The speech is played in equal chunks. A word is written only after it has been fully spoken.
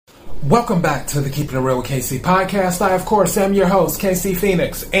Welcome back to the Keeping It Real with KC podcast. I, of course, am your host, KC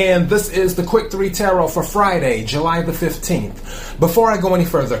Phoenix, and this is the Quick 3 Tarot for Friday, July the 15th. Before I go any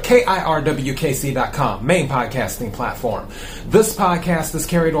further, KIRWKC.com, main podcasting platform. This podcast is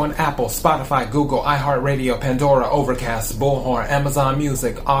carried on Apple, Spotify, Google, iHeartRadio, Pandora, Overcast, Bullhorn, Amazon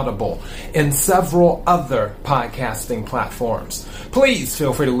Music, Audible, and several other podcasting platforms. Please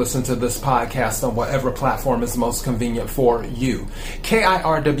feel free to listen to this podcast on whatever platform is most convenient for you.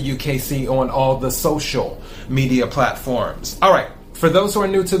 KIRWKC on all the social media platforms. All right, for those who are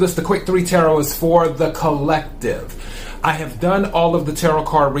new to this, the Quick 3 Tarot is for the collective. I have done all of the tarot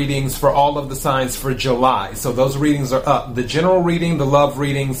card readings for all of the signs for July, so those readings are up. The general reading, the love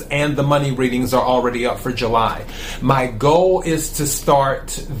readings, and the money readings are already up for July. My goal is to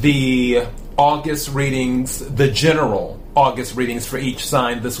start the August readings, the general August readings for each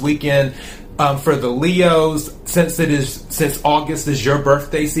sign this weekend. For the Leos, since August is your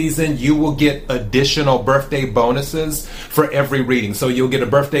birthday season, you will get additional birthday bonuses for every reading. So you'll get a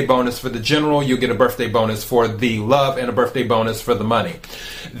birthday bonus for the general, you'll get a birthday bonus for the love, and a birthday bonus for the money.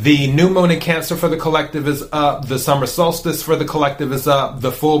 The new moon in Cancer for the collective is up. The summer solstice for the collective is up.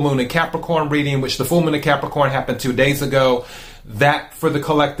 The full moon in Capricorn reading, which the full moon in Capricorn happened 2 days ago, that for the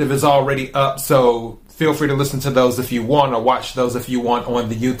collective is already up. So feel free to listen to those if you want, or watch those if you want on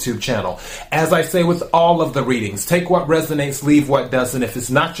the YouTube channel. As I say with all of the readings, take what resonates, leave what doesn't. If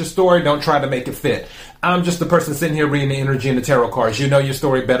it's not your story, don't try to make it fit. I'm just the person sitting here reading the energy and the tarot cards. You know your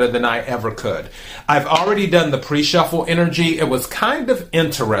story better than I ever could. I've already done the pre-shuffle energy. It was kind of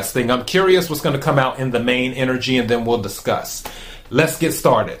interesting. I'm curious what's going to come out in the main energy, and then we'll discuss. Let's get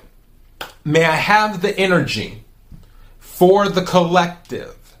started. May I have the energy for the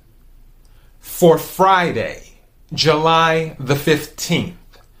collective for Friday, July the 15th.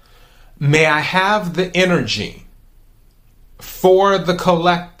 May I have the energy for the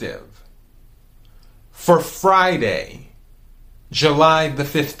collective for Friday, July the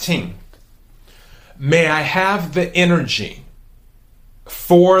 15th. May I have the energy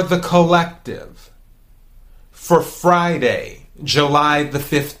for the collective for Friday, July the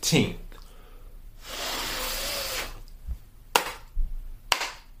 15th.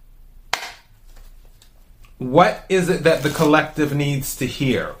 What is it that the collective needs to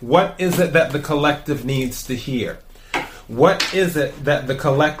hear? What is it that the collective needs to hear? What is it that the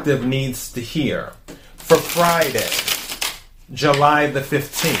collective needs to hear for Friday, July the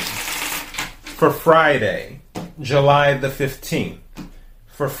 15th? For Friday, July the 15th.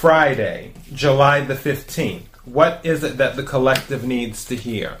 For Friday, July the 15th. What is it that the collective needs to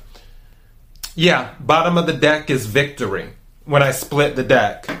hear? Yeah, bottom of the deck is victory when I split the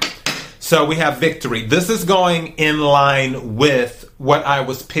deck. So we have victory. This is going in line with what I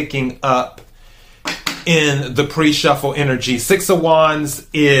was picking up in the pre-shuffle energy. Six of Wands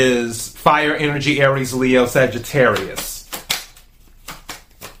is fire energy, Aries, Leo, Sagittarius.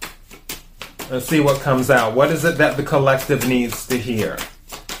 Let's see what comes out. What is it that the collective needs to hear?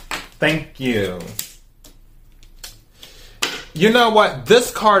 Thank you. You know what? This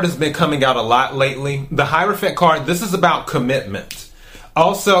card has been coming out a lot lately. The Hierophant card, this is about commitment.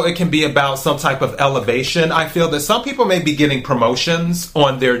 Also, it can be about some type of elevation. I feel that some people may be getting promotions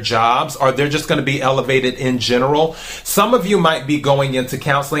on their jobs, or they're just going to be elevated in general. Some of you might be going into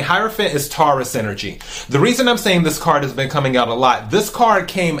counseling. Hierophant is Taurus energy. The reason I'm saying this card has been coming out a lot, this card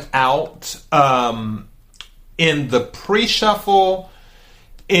came out in the pre-shuffle,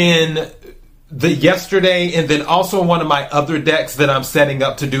 in the yesterday, and then also one of my other decks that I'm setting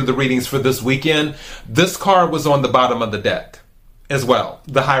up to do the readings for this weekend. This card was on the bottom of the deck as well,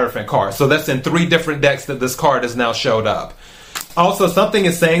 the Hierophant card. So that's in 3 different decks that this card has now showed up. Also, something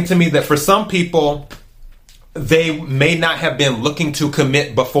is saying to me that for some people, they may not have been looking to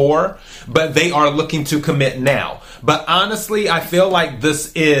commit before, but they are looking to commit now. But honestly, I feel like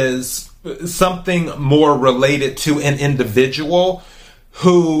this is something more related to an individual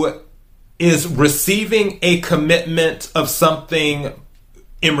who is receiving a commitment of something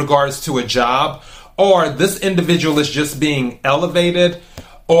in regards to a job, or this individual is just being elevated,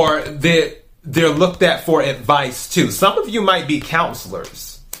 or they're looked at for advice too. Some of you might be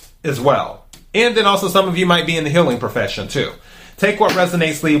counselors as well. And then also some of you might be in the healing profession too. Take what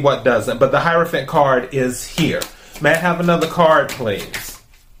resonates, leave what doesn't. But the Hierophant card is here. May I have another card, please?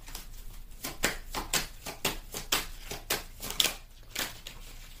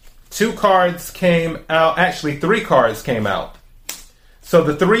 Two cards came out. Actually, 3 cards came out. So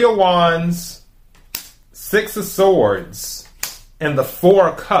the 3 of Wands, 6 of Swords, and the 4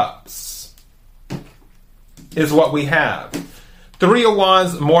 of Cups is what we have. 3 of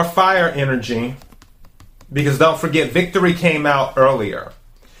Wands, more fire energy, because don't forget, victory came out earlier.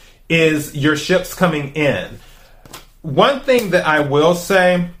 is your ships coming in. One thing that I will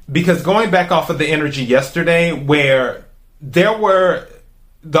say, because going back off of the energy yesterday where there were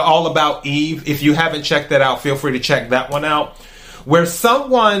the All About Eve, if you haven't checked that out, feel free to check that one out, where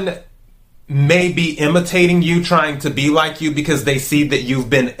someone may be imitating you, trying to be like you because they see that you've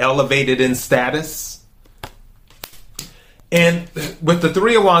been elevated in status. And with the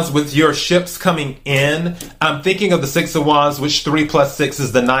Three of Wands, with your ships coming in, I'm thinking of the Six of Wands, which 3 plus 6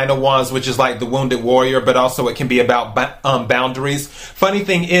 is the Nine of Wands, which is like the wounded warrior, but also it can be about boundaries. Funny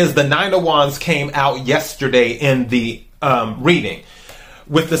thing is, the Nine of Wands came out yesterday in the reading.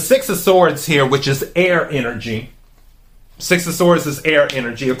 With the Six of Swords here, which is air energy. Six of Swords is air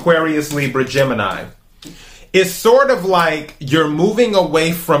energy, Aquarius, Libra, Gemini. It's sort of like you're moving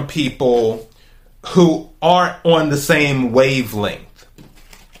away from people who aren't on the same wavelength.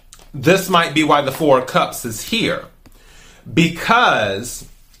 This might be why the Four of Cups is here. Because,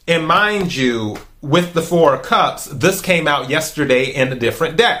 and mind you, with the Four of Cups, this came out yesterday in a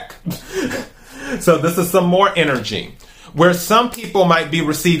different deck. So this is some more energy. Where some people might be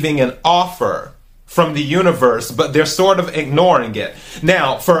receiving an offer from the universe, but they're sort of ignoring it.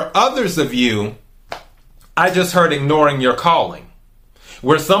 Now, for others of you, I just heard ignoring your calling.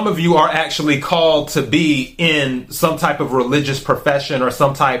 Where some of you are actually called to be in some type of religious profession or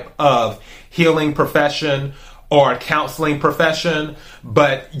some type of healing profession or counseling profession,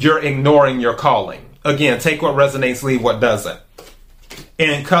 but you're ignoring your calling. Again, take what resonates, leave what doesn't.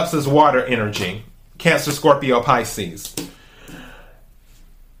 And Cups is water energy. Cancer, Scorpio, Pisces.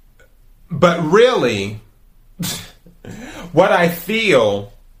 But really, what I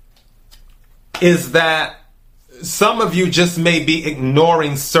feel is that some of you just may be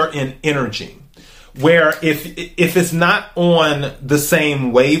ignoring certain energy. Where if it's not on the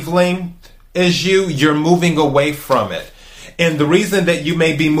same wavelength as you, you're moving away from it. And the reason that you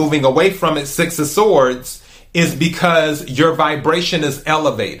may be moving away from it, Six of Swords, is because your vibration is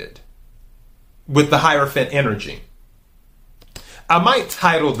elevated with the Hierophant energy. I might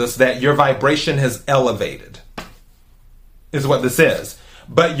title this that your vibration has elevated, is what this is.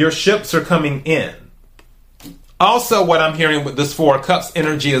 But your ships are coming in. Also, what I'm hearing with this Four of Cups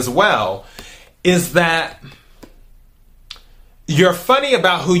energy as well is that you're funny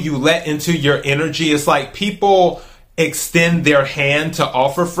about who you let into your energy. It's like people extend their hand to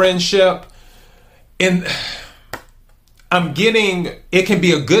offer friendship. And I'm getting, it can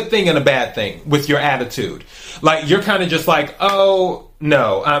be a good thing and a bad thing with your attitude. Like, you're kind of just like, oh,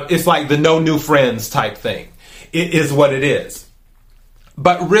 no. It's like the no new friends type thing. It is what it is.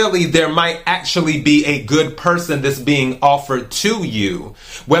 But really, there might actually be a good person that's being offered to you.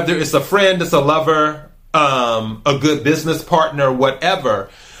 Whether it's a friend, it's a lover, a good business partner, whatever.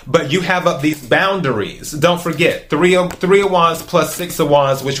 But you have up these boundaries. Don't forget, Three of Wands plus Six of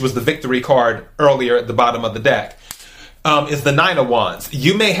Wands, which was the victory card earlier at the bottom of the deck, is the Nine of Wands.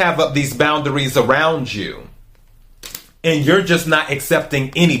 You may have up these boundaries around you, and you're just not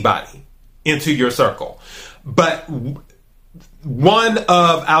accepting anybody into your circle. But one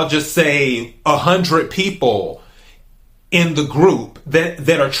of, I'll just say, 100 people in the group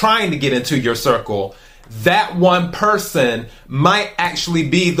that are trying to get into your circle, that one person might actually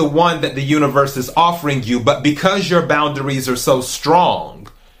be the one that the universe is offering you. But because your boundaries are so strong,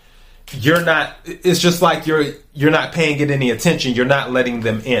 you're not, it's just like you're not paying it any attention. You're not letting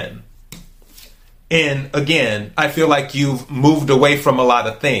them in. And again, I feel like you've moved away from a lot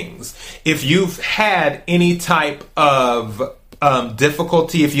of things. If you've had any type of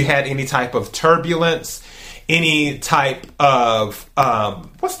difficulty, if you had any type of turbulence, any type of,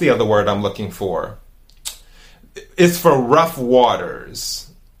 what's the other word I'm looking for? It's for rough waters,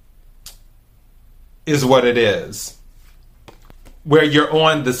 is what it is. Where you're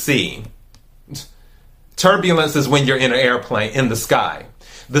on the sea. Turbulence is when you're in an airplane, in the sky.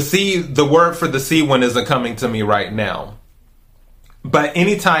 The sea, the word for the sea one isn't coming to me right now. But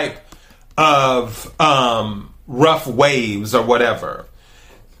any type of rough waves or whatever,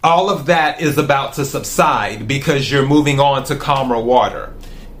 all of that is about to subside because you're moving on to calmer water,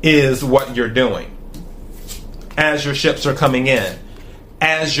 is what you're doing. As your ships are coming in,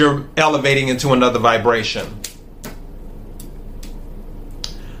 as you're elevating into another vibration.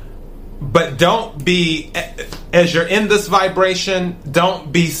 But don't be, as you're in this vibration,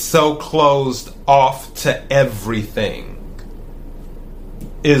 don't be so closed off to everything,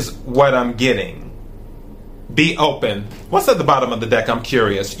 is what I'm getting. Be open. What's at the bottom of the deck? I'm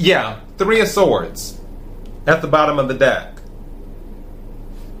curious. Yeah, Three of Swords at the bottom of the deck.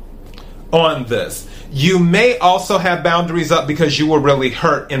 On this. You may also have boundaries up because you were really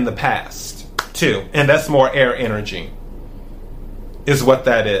hurt in the past, too. And that's more air energy. is what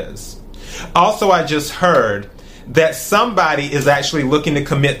that is. Also, I just heard that somebody is actually looking to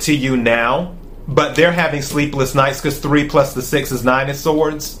commit to you now, but they're having sleepless nights because 3 plus the 6 is 9 of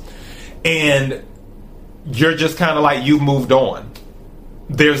swords. And you're just kind of like, you've moved on.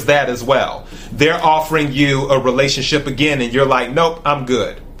 There's that as well. They're offering you a relationship again, and you're like, nope, I'm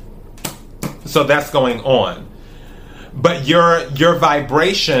good. So that's going on. But your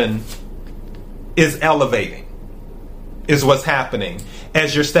vibration is elevating, is what's happening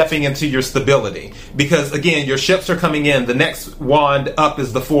as you're stepping into your stability. Because again, your ships are coming in. The next wand up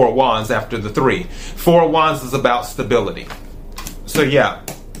is the 4 of Wands after the 3. 4 of Wands is about stability. So yeah,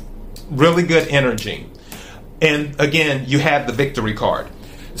 really good energy. And again, you have the victory card.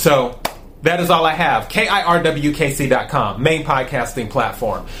 So that is all I have. KIRWKC.com, main podcasting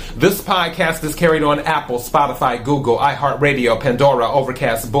platform. This podcast is carried on Apple, Spotify, Google, iHeartRadio, Pandora,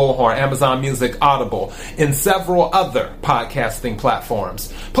 Overcast, Bullhorn, Amazon Music, Audible, and several other podcasting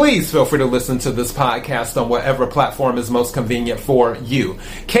platforms. Please feel free to listen to this podcast on whatever platform is most convenient for you.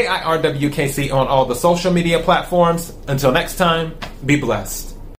 KIRWKC on all the social media platforms. Until next time, be blessed.